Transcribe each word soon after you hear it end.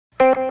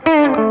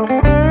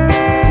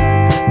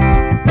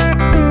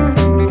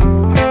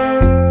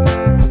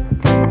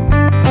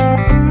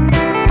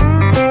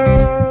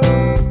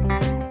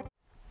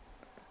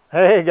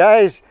Hey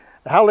guys,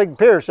 Alec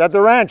Peirce at the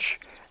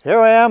ranch. Here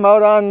I am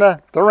out on the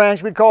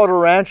ranch. We call it a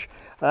ranch.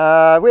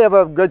 We have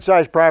a good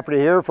sized property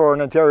here for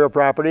an Ontario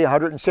property,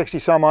 160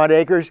 some odd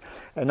acres.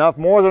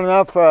 More than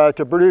enough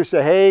to produce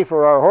the hay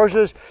for our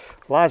horses.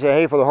 Lots of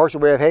hay for the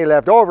horses. We have hay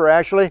left over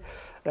actually.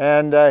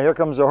 And here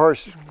comes the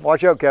horse.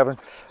 Watch out, Kevin.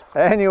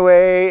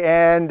 Anyway,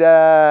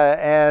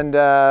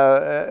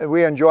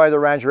 we enjoy the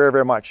ranch very,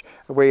 very much.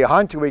 We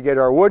hunt, we get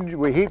our wood,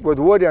 we heat with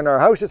wood in our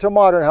house. It's a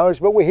modern house,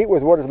 but we heat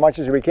with wood as much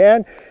as we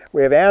can.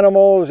 We have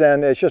animals,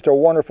 and it's just a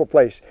wonderful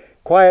place.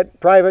 Quiet,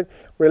 private.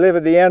 We live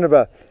at the end of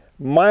a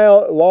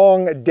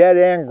mile-long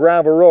dead-end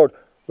gravel road.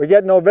 We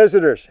get no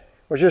visitors,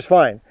 which is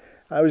fine.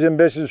 I was in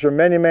business for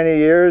many, many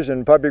years,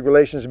 in public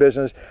relations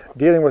business,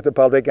 dealing with the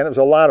public, and it was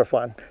a lot of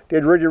fun.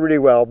 Did really, really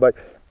well, but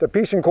the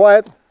peace and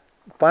quiet,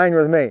 fine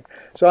with me.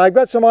 So I've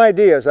got some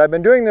ideas. I've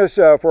been doing this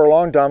for a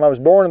long time. I was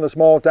born in the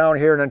small town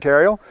here in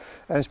Ontario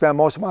and spent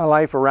most of my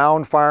life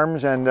around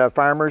farms and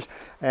farmers.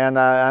 And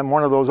I'm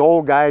one of those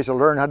old guys that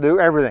learned how to do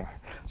everything.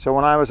 So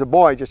when I was a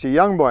boy, just a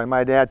young boy,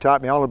 my dad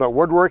taught me all about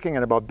woodworking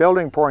and about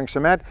building, pouring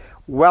cement,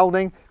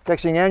 welding,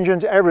 fixing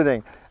engines,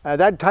 everything.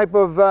 That type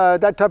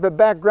of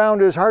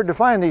background is hard to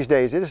find these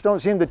days. They just don't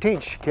seem to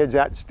teach kids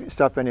that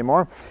stuff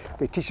anymore.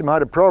 They teach them how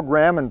to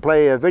program and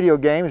play video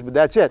games, but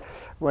that's it.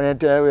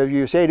 If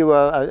you say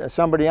to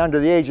somebody under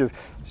the age of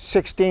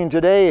 16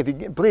 today, if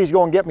you please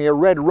go and get me a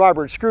red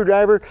Roberts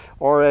screwdriver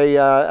or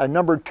a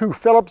number 2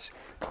 Phillips,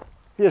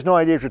 he has no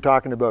idea what you're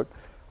talking about.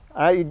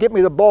 You get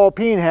me the ball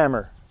peen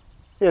hammer.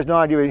 He has no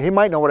idea. He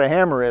might know what a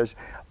hammer is.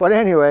 But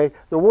anyway,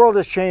 the world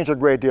has changed a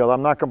great deal.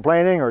 I'm not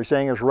complaining or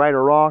saying it's right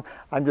or wrong.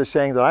 I'm just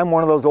saying that I'm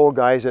one of those old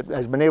guys that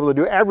has been able to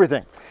do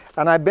everything.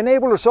 And I've been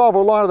able to solve a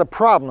lot of the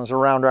problems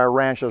around our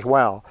ranch as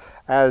well.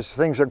 As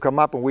things have come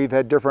up and we've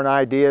had different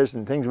ideas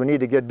and things we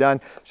need to get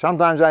done,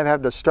 sometimes I've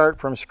had to start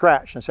from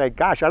scratch and say,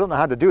 gosh, I don't know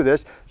how to do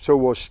this, so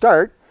we'll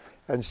start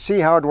and see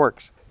how it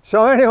works.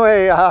 So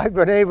anyway,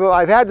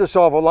 I've had to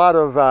solve a lot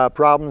of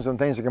problems and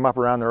things that come up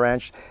around the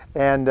ranch.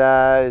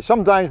 And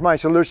sometimes my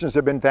solutions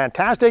have been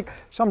fantastic.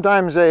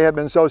 Sometimes they have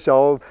been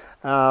so-so,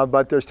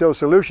 but they're still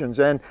solutions.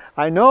 And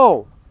I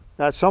know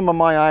that some of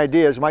my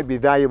ideas might be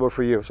valuable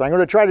for you. So I'm going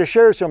to try to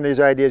share some of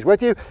these ideas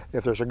with you.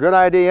 If there's a good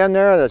idea in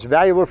there that's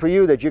valuable for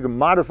you that you can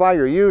modify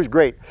or use,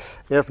 great.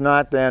 If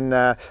not,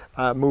 then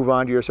move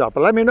on to yourself.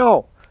 But let me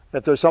know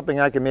if there's something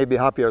I can maybe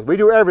help you with. We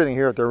do everything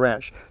here at the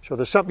ranch. So if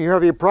there's something you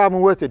have a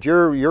problem with at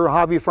your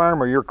hobby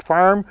farm or your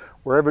farm,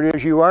 wherever it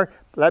is you are,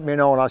 let me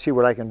know and I'll see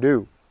what I can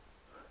do.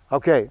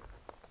 Okay,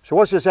 so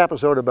what's this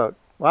episode about?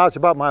 Well, it's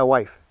about my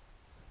wife.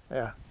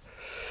 Yeah.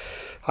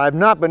 I've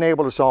not been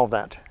able to solve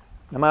that.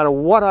 No matter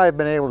what I've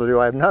been able to do,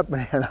 I've not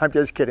been, I'm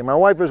just kidding. My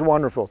wife is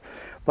wonderful.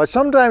 But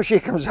sometimes she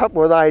comes up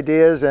with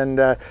ideas, and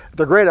they're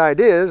great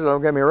ideas,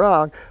 don't get me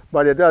wrong,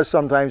 but it does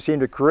sometimes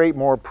seem to create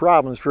more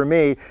problems for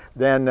me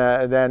than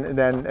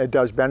it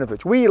does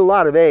benefits. We eat a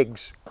lot of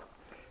eggs.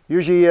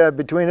 Usually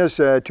between us,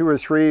 2 or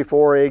 3,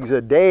 4 eggs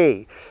a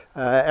day.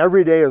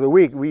 Every day of the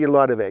week, we eat a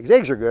lot of eggs.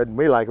 Eggs are good, and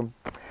we like them.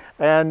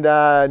 And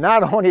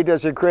not only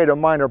does it create a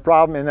minor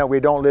problem in that we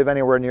don't live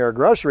anywhere near a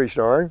grocery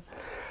store,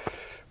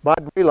 but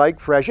we like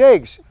fresh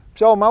eggs.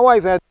 So my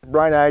wife had a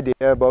bright idea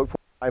about 4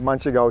 or 5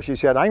 months ago. She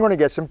said, I'm going to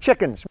get some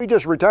chickens. We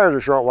just retired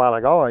a short while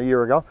ago, a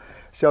year ago.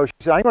 So she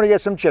said, I'm going to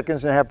get some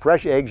chickens and have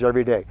fresh eggs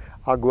every day.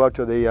 I'll go out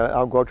to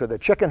the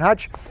chicken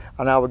hutch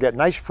and I will get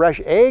nice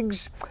fresh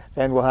eggs,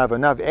 and we'll have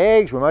enough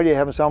eggs. We might even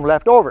have some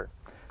left over.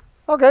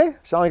 Okay,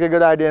 sounds like a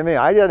good idea to me.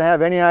 I didn't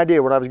have any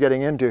idea what I was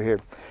getting into here.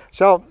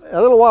 So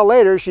a little while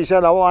later, she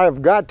said, oh,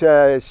 I've got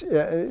 6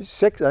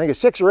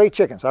 or 8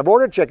 chickens. I've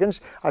ordered chickens.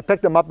 I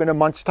picked them up in a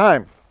month's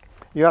time.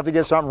 You have to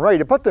get something ready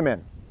to put them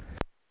in.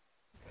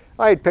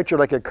 I had pictured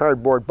like a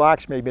cardboard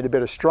box, maybe a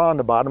bit of straw on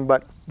the bottom,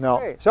 but no.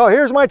 Okay, so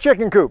here's my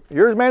chicken coop.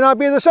 Yours may not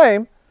be the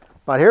same,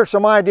 but here's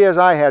some ideas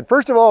I had.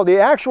 First of all, the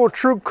actual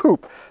true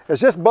coop is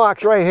this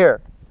box right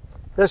here.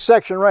 This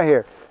section right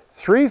here.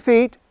 3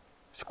 feet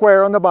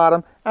square on the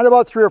bottom and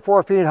about 3 or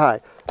 4 feet high.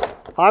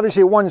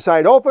 Obviously one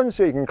side open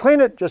so you can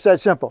clean it, just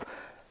that simple.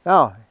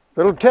 Now,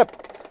 little tip,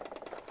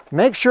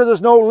 make sure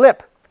there's no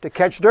lip to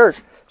catch dirt.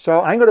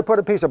 So I'm going to put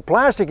a piece of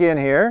plastic in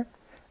here,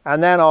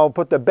 and then I'll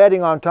put the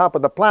bedding on top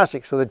of the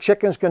plastic so the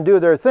chickens can do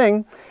their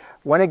thing.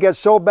 When it gets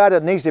so bad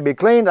it needs to be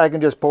cleaned, I can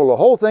just pull the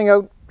whole thing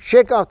out,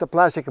 shake off the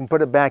plastic and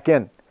put it back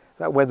in.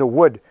 That way the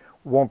wood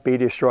won't be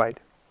destroyed.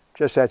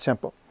 Just that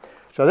simple.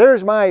 So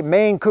there's my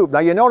main coop. Now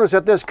you notice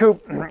that this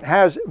coop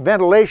has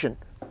ventilation,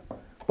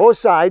 both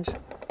sides,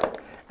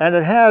 and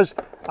it has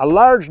a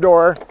large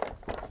door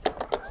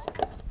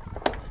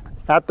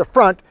at the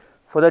front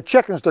for the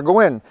chickens to go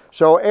in.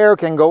 So air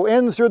can go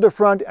in through the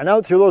front and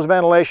out through those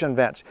ventilation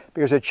vents,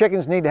 because the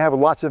chickens need to have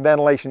lots of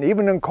ventilation.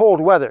 Even in cold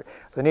weather,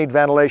 they need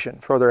ventilation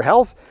for their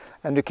health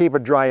and to keep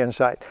it dry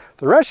inside.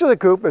 The rest of the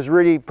coop is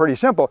really pretty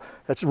simple.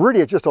 It's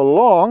just a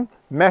long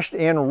meshed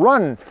in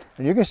run.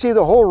 And you can see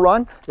the whole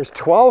run is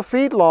 12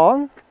 feet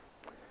long,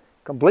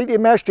 completely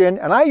meshed in,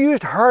 and I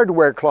used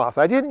hardware cloth.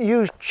 I didn't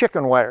use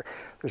chicken wire.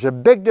 There's a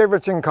big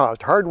difference in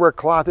cost. Hardware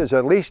cloth is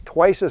at least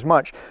twice as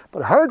much,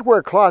 but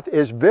hardware cloth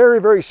is very,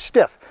 very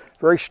stiff.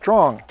 very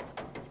strong.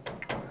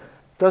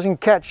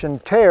 Doesn't catch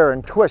and tear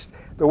and twist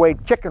the way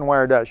chicken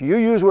wire does. You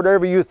use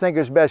whatever you think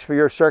is best for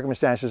your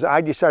circumstances.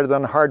 I decided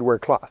on hardware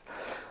cloth.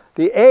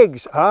 The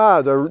eggs,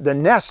 the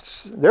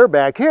nests, they're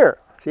back here.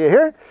 See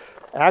here?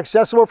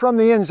 Accessible from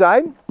the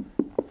inside,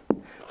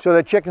 so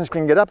the chickens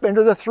can get up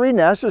into the 3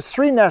 nests. There's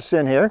 3 nests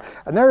in here,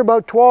 and they're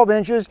about 12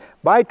 inches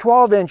by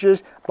 12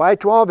 inches by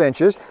 12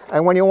 inches.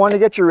 And when you want to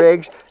get your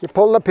eggs, you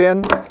pull the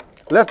pin,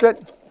 lift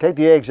it, take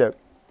the eggs out.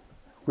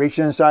 Reach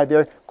inside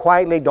there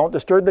quietly, don't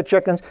disturb the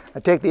chickens,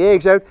 and take the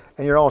eggs out,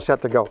 and you're all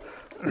set to go.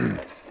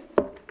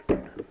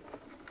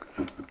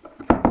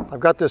 I've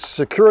got this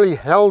securely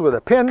held with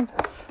a pin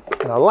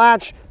and a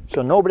latch,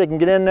 so nobody can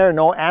get in there,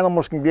 no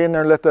animals can get in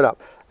there and lift it up.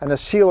 And a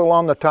seal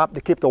along the top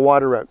to keep the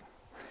water out.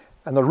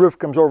 And the roof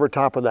comes over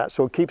top of that,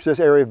 so it keeps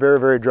this area very,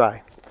 very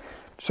dry.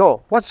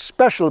 So, what's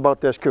special about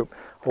this coop?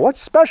 Well,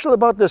 what's special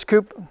about this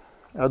coop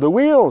are the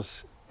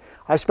wheels.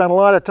 I spent a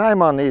lot of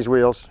time on these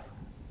wheels.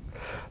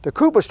 The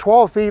coop is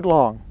 12 feet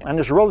long and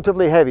it's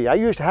relatively heavy. I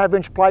used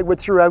 1/2-inch plywood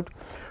throughout,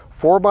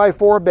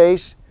 4x4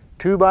 base,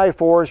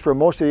 2x4s for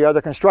most of the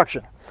other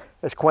construction.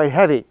 It's quite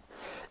heavy.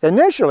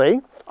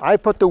 Initially, I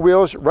put the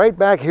wheels right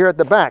back here at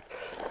the back.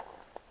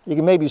 You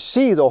can maybe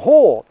see the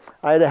hole.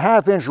 I had a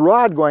 1/2-inch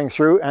rod going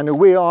through and the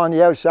wheel on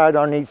the outside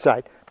on each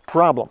side.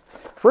 Problem.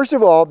 First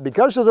of all,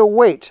 because of the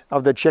weight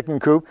of the chicken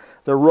coop,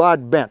 the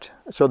rod bent.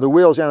 So the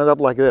wheels ended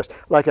up like this.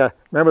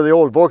 Remember the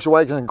old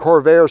Volkswagens and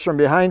Corvairs from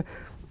behind?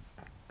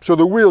 So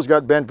the wheels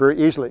got bent very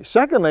easily.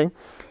 Secondly,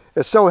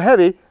 it's so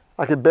heavy,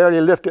 I could barely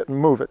lift it and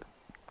move it.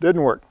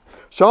 Didn't work.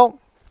 So,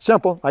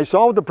 simple, I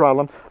solved the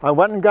problem. I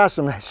went and got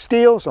some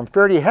steel, some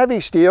fairly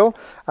heavy steel,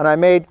 and I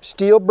made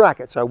steel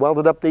brackets. I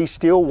welded up these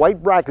steel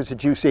white brackets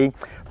that you see,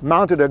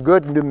 mounted a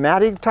good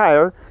pneumatic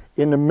tire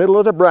in the middle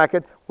of the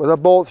bracket with a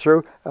bolt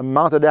through, and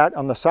mounted that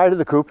on the side of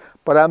the coop,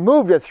 but I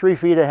moved it 3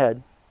 feet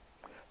ahead.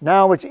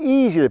 Now it's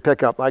easy to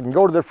pick up. I can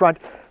go to the front,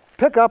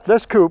 pick up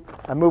this coop,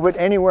 and move it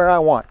anywhere I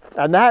want.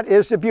 And that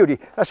is the beauty.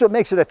 That's what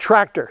makes it a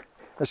tractor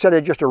instead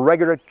of just a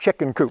regular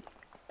chicken coop.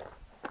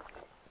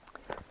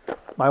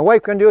 My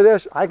wife can do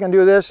this, I can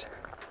do this.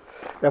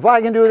 If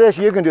I can do this,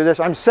 you can do this.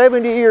 I'm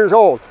 70 years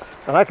old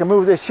and I can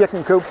move this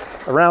chicken coop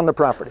around the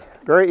property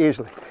very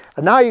easily.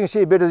 And now you can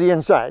see a bit of the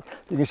inside.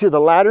 You can see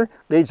the ladder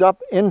leads up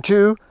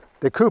into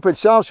the coop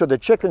itself so the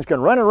chickens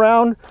can run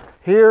around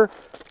here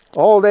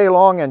all day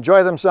long,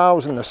 enjoy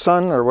themselves in the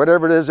sun or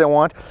whatever it is they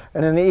want.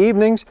 And in the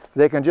evenings,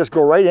 they can just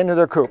go right into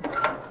their coop.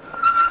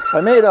 I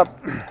made up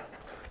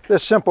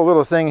this simple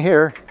little thing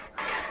here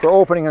for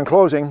opening and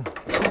closing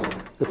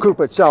the coop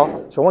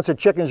itself. So once the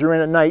chickens are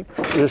in at night,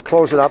 you just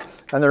close it up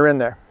and they're in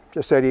there.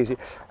 Just that easy.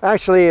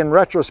 Actually, in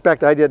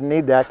retrospect, I didn't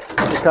need that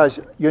because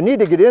you need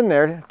to get in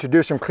there to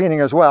do some cleaning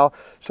as well.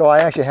 So I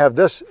actually have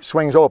this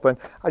swings open.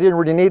 I didn't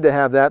really need to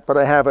have that, but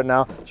I have it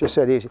now. Just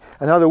that easy.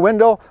 Another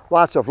window,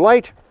 lots of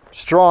light,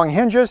 strong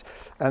hinges,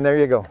 and there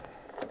you go.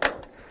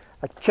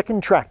 A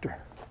chicken tractor.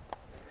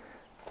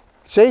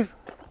 Safe,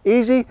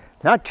 easy,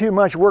 not too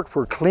much work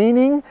for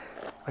cleaning.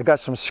 I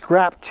got some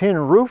scrap tin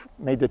roof,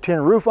 made the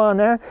tin roof on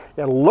there.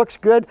 It looks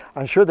good.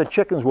 I'm sure the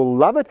chickens will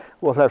love it.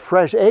 We'll have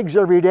fresh eggs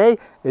every day.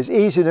 It's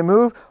easy to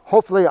move.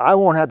 Hopefully I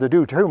won't have to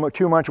do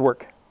too much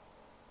work.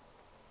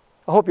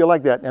 I hope you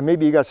like that, and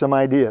maybe you got some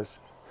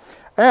ideas.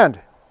 And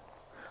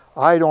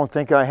I don't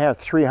think I have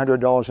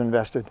 $300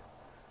 invested.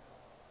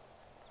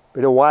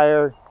 Bit of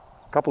wire,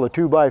 a couple of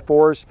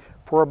 2x4s,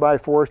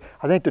 4x4s.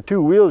 I think the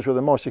 2 wheels were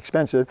the most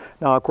expensive.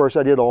 Now, of course,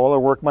 I did all the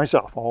work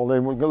myself, all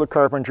the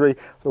carpentry,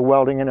 the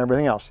welding, and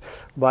everything else.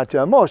 But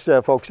most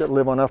folks that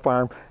live on a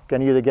farm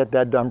can either get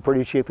that done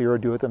pretty cheaply or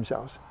do it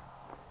themselves.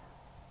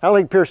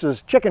 Alec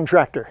Peirce's chicken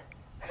tractor.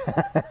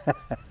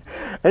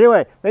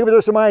 Anyway, maybe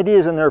there's some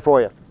ideas in there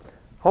for you.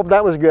 Hope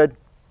that was good.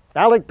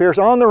 Alec Peirce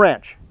on the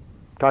ranch.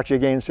 Talk to you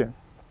again soon.